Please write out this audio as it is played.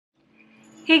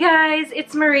Hey guys,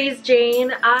 it's Mariz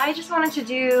Jane. I just wanted to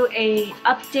do a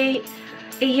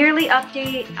yearly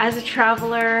update as a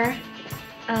traveler.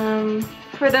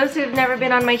 For those who've never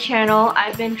been on my channel,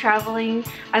 I've been traveling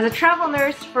as a travel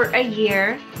nurse for a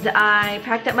year. I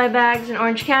packed up my bags in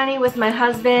Orange County with my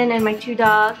husband and my 2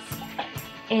 dogs,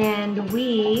 and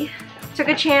we took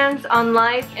a chance on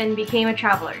life and became a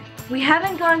traveler. We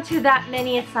haven't gone to that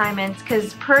many assignments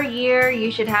because per year you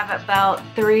should have about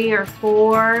 3 or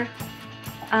 4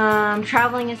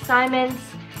 traveling assignments,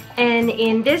 and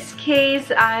in this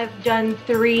case I've done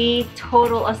 3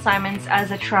 total assignments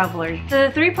as a traveler. So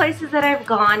the 3 places that I've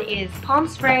gone is Palm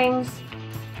Springs,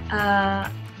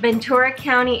 Ventura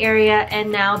County area, and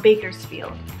now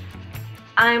Bakersfield.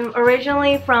 I'm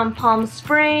originally from Palm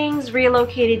Springs,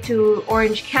 relocated to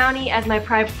Orange County as my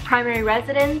primary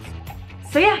residence.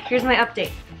 So yeah, here's my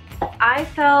update. I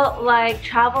felt like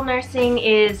travel nursing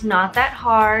is not that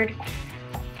hard.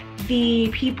 The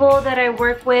people that I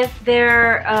work with,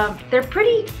 they're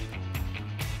pretty,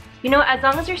 you know, as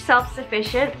long as you're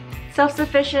self-efficient,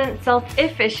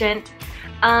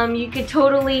 you could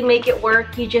totally make it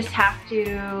work. You just have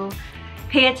to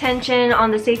pay attention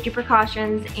on the safety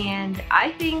precautions, and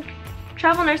I think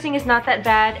travel nursing is not that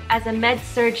bad as a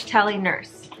med-surg tele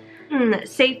nurse.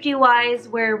 Safety wise,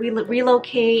 where we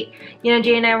relocate, you know,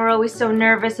 Jay and I were always so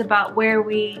nervous about where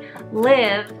we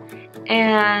live,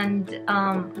 and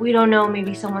we don't know,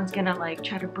 maybe someone's gonna like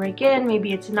try to break in,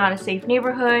 maybe it's not a safe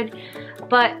neighborhood.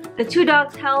 But the 2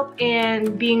 dogs help,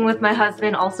 and being with my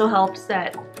husband also helps,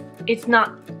 that it's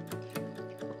not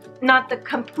the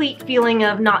complete feeling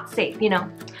of not safe, you know.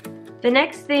 The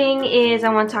next thing is I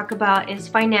want to talk about is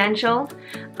financial.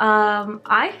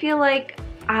 I feel like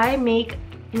I make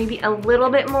maybe a little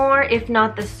bit more, if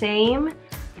not the same.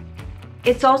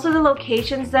 It's also the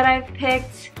locations that I've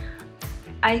picked.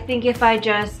 I think if I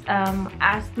just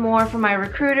asked more from my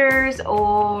recruiters,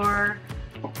 or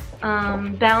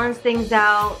balance things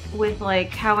out with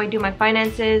like how I do my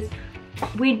finances,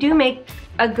 we do make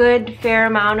a good fair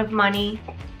amount of money,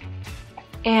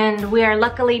 and we are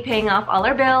luckily paying off all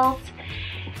our bills.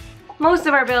 Most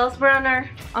of our bills. We're on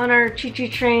our choo-choo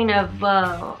train of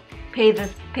pay.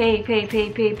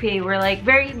 We're like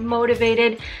very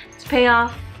motivated to pay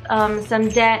off some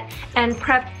debt and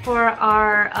prep for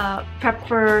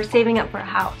saving up for a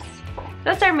house.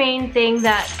 That's our main thing.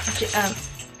 That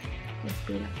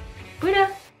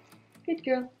Buddha, good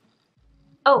girl.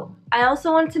 Oh, I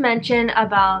also want to mention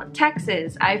about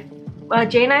taxes.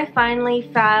 Jay and I finally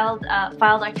filed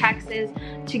our taxes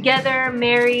together,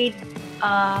 married,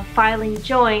 filing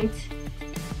joint,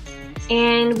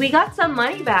 and we got some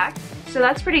money back, so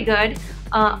that's pretty good.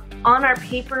 On our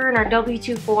paper and our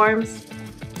W-2 forms,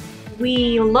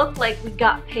 we look like we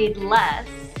got paid less.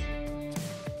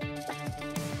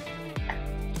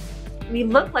 We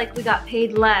look like we got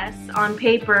paid less on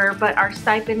paper, but our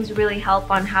stipends really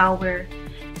help on how we're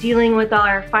dealing with all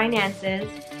our finances.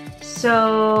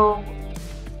 So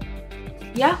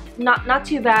yeah, not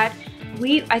too bad.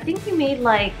 I think we made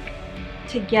like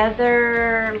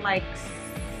together, like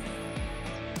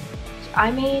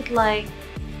I made like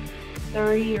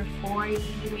 30 or 40,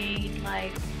 you made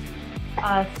like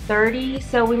 30,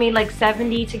 so we made like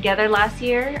 70 together last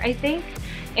year, I think,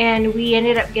 and we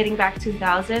ended up getting back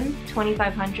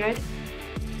 2,500.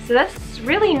 So that's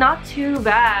really not too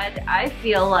bad, I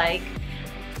feel like.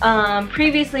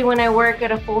 Previously, when I worked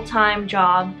at a full-time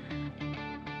job,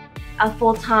 a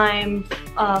full-time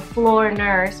floor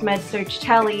nurse, med-surg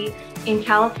tele in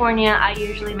California, I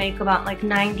usually make about like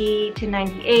 90 to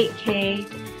 98K,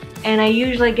 and I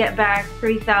usually get back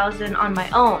 3,000 on my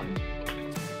own.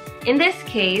 In this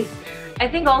case, I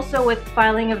think also with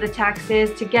filing of the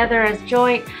taxes together as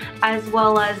joint, as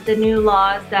well as the new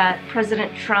laws that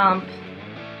President Trump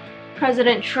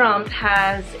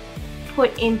has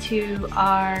put into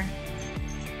our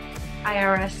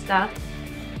IRS stuff,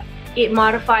 it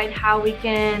modified how we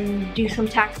can do some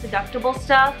tax deductible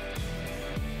stuff,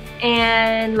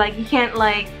 and like you can't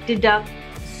like deduct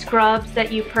scrubs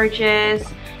that you purchase.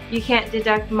 You can't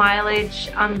deduct mileage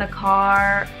on the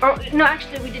car. Or no,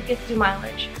 actually we did get to do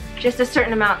mileage. Just a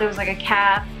certain amount. There was like a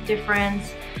cap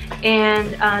difference,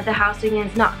 and the housing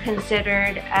is not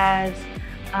considered as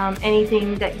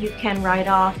anything that you can write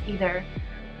off either.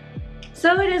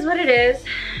 So it is what it is.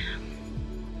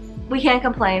 We can't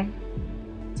complain.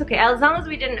 It's okay, as long as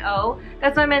we didn't owe.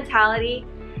 That's my mentality.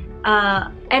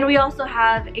 And we also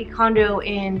have a condo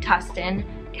in Tustin,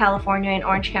 California, in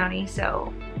Orange County,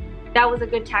 so that was a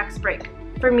good tax break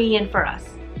for me and for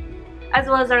us, as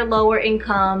well as our lower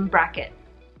income bracket.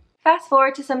 Fast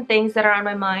forward to some things that are on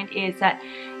my mind is that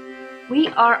We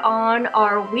are on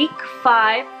our week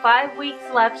 5, 5 weeks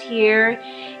left here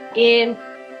in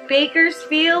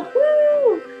Bakersfield.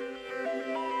 Woo!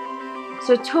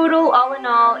 So total, all in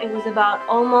all, it was about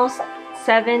almost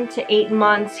 7 to 8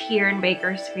 months here in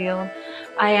Bakersfield.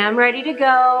 I am ready to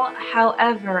go.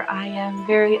 However, I am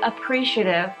very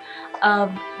appreciative of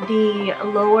the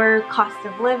lower cost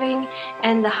of living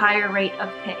and the higher rate of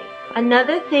pay.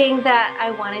 Another thing that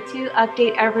I wanted to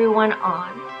update everyone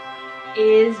on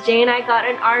is Jay and I got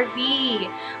an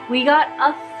RV. We got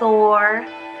a Thor,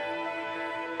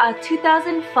 a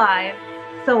 2005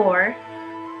 Thor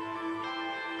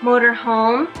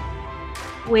motorhome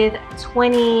with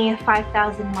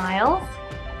 25,000 miles.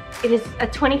 It is a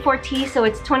 24T, so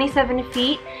it's 27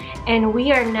 feet, and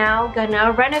we are now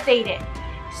gonna renovate it.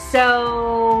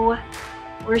 So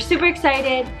we're super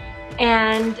excited,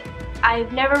 and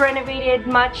I've never renovated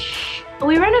much.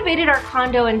 We renovated our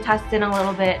condo in Tustin a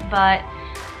little bit, but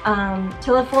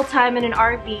to live full time in an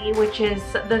RV, which is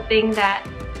the thing that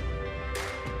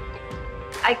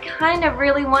I kind of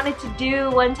really wanted to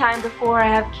do one time before I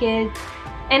have kids.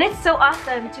 And it's so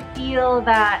awesome to feel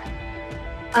that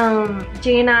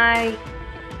Jay and I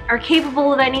are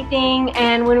capable of anything,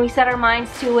 and when we set our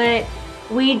minds to it,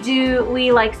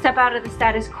 we like step out of the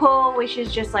status quo, which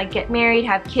is just like get married,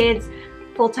 have kids,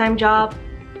 full-time job.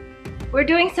 We're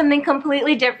doing something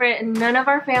completely different, and none of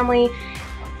our family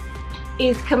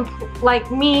is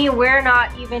like me. We're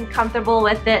not even comfortable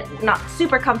with it, not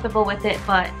super comfortable with it,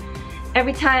 but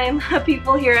every time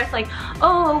people hear us like,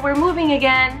 oh, we're moving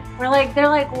again, they're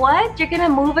like, what? You're gonna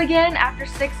move again after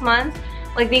 6 months?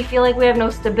 Like, they feel like we have no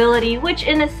stability, which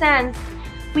in a sense,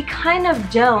 we kind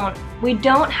of don't. We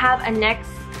don't have a next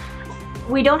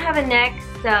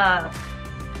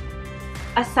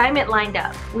assignment lined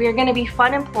up. We are gonna be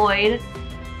fun employed.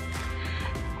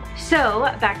 So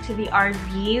back to the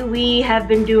RV, we have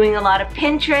been doing a lot of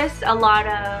Pinterest, a lot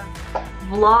of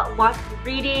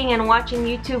reading and watching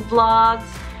YouTube vlogs,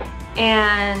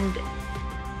 and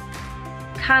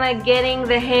kind of getting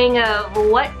the hang of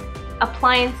what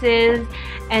appliances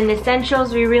and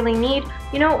essentials we really need.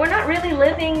 You know, we're not really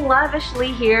living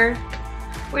lavishly here.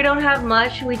 We don't have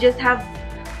much. We just have,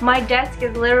 my desk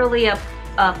is literally a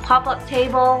pop-up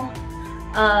table.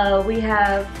 We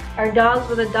have our dogs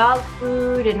with a dog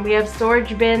food, and we have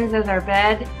storage bins as our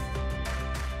bed.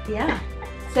 Yeah.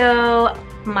 So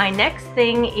my next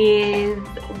thing is,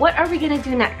 what are we gonna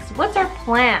do next? What's our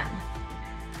plan,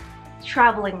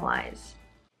 traveling wise?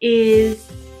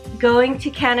 Is going to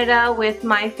Canada with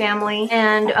my family,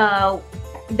 and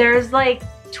there's like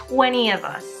 20 of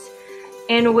us,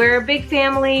 and we're a big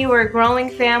family, we're a growing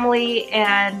family,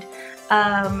 and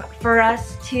for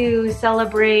us to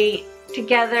celebrate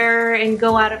together and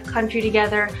go out of country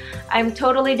together, I'm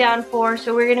totally down for.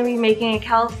 So we're gonna be making a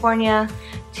California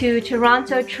to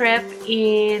Toronto trip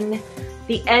in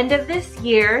the end of this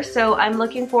year, so I'm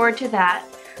looking forward to that.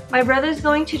 My brother's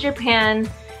going to Japan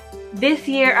this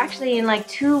year, actually in like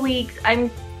 2 weeks.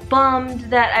 I'm bummed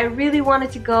that I really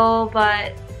wanted to go,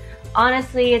 but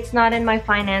honestly it's not in my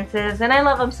finances, and I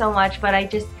love him so much, but I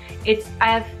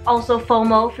have also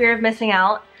FOMO, fear of missing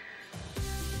out.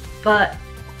 But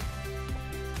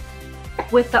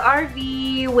with the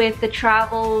RV, with the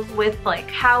travels, with like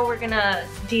how we're gonna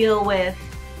deal with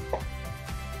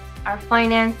our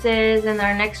finances and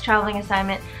our next traveling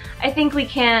assignment, I think we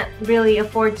can't really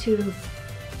afford to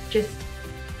just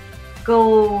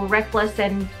go reckless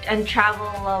and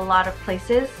travel a lot of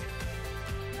places.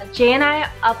 Jay and I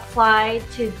applied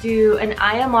to do an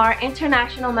IMR,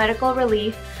 International Medical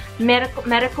Relief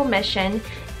medical mission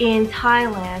in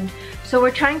Thailand. So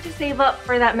we're trying to save up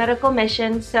for that medical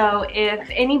mission. So if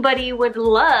anybody would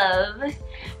love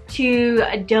to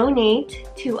donate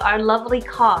to our lovely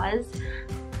cause,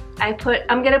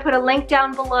 I'm gonna put a link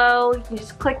down below. You can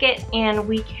just click it, and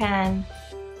we can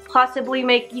possibly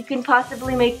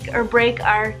make or break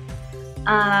our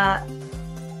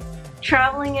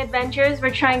traveling adventures. We're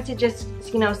trying to just,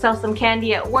 you know, sell some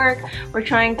candy at work. We're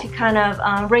trying to kind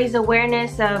of raise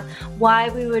awareness of why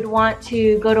we would want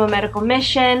to go to a medical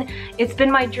mission. It's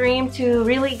been my dream to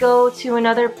really go to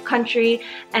another country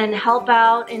and help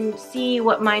out and see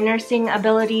what my nursing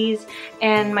abilities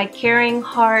and my caring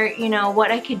heart, you know, what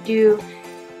I could do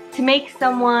to make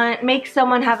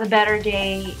someone have a better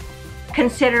day,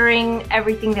 considering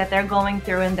everything that they're going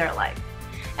through in their life.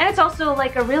 And it's also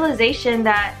like a realization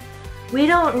that we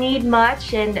don't need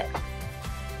much, and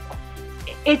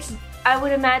I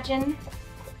would imagine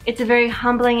it's a very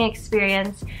humbling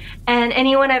experience. And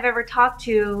anyone I've ever talked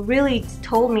to really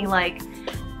told me like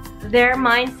their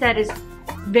mindset is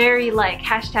very like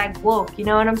 #woke, you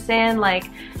know what I'm saying? Like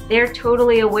they're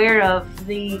totally aware of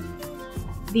the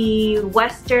the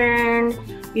Western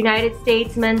United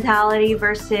States mentality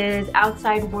versus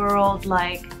outside world.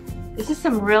 Like, this is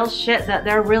some real shit that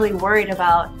they're really worried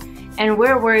about, and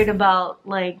we're worried about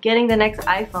like getting the next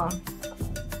iPhone.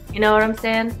 You know what I'm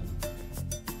saying?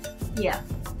 Yeah.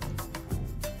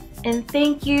 And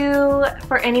thank you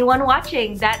for anyone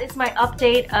watching. That is my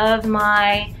update of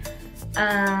my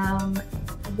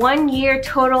 1 year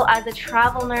total as a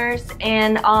travel nurse,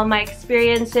 and all my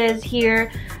experiences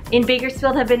here in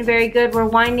Bakersfield have been very good. We're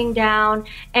winding down,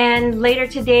 and later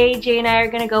today Jay and I are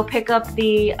gonna go pick up and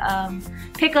do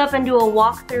a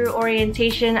walkthrough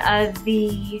orientation of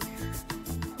the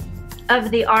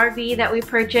RV that we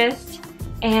purchased.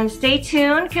 And stay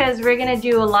tuned, because we're gonna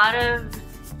do a lot of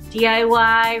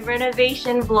DIY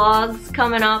renovation vlogs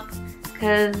coming up,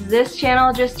 because this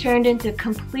channel just turned into a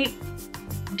complete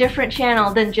different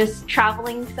channel than just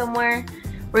traveling somewhere.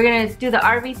 We're gonna do the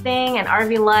RV thing and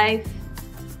RV life.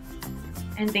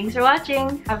 And thanks for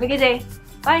watching. Have a good day.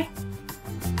 Bye.